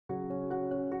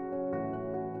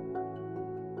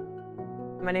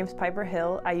My name's Piper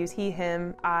Hill. I use he,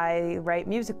 him. I write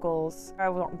musicals. I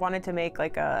wanted to make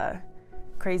like a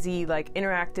crazy, like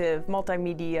interactive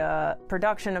multimedia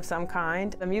production of some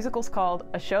kind. The musical's called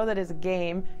A Show That Is a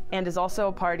Game and is also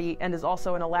a party and is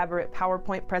also an elaborate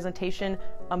PowerPoint presentation,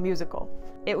 a musical.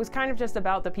 It was kind of just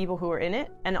about the people who were in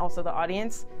it and also the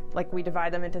audience. Like we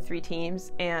divide them into 3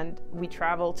 teams and we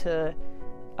travel to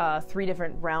 3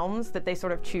 different realms that they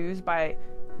sort of choose by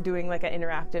doing like an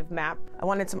interactive map. I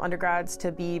wanted some undergrads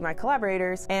to be my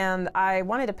collaborators and I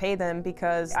wanted to pay them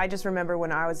because I just remember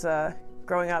when I was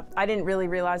growing up, I didn't really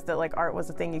realize that like art was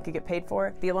a thing you could get paid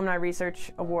for. The Alumni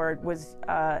Research Award was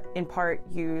in part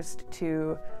used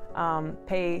to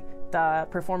pay the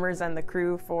performers and the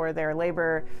crew for their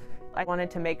labor. I wanted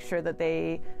to make sure that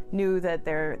they knew that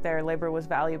their labor was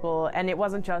valuable, and it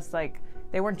wasn't just like,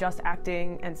 they weren't just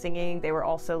acting and singing, they were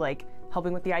also like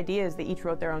helping with the ideas. They each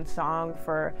wrote their own song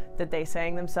that they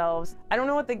sang themselves. I don't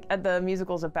know what the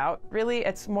musical's about, really.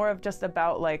 It's more of just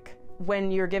about like,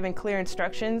 when you're given clear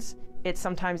instructions, it's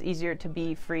sometimes easier to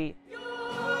be free.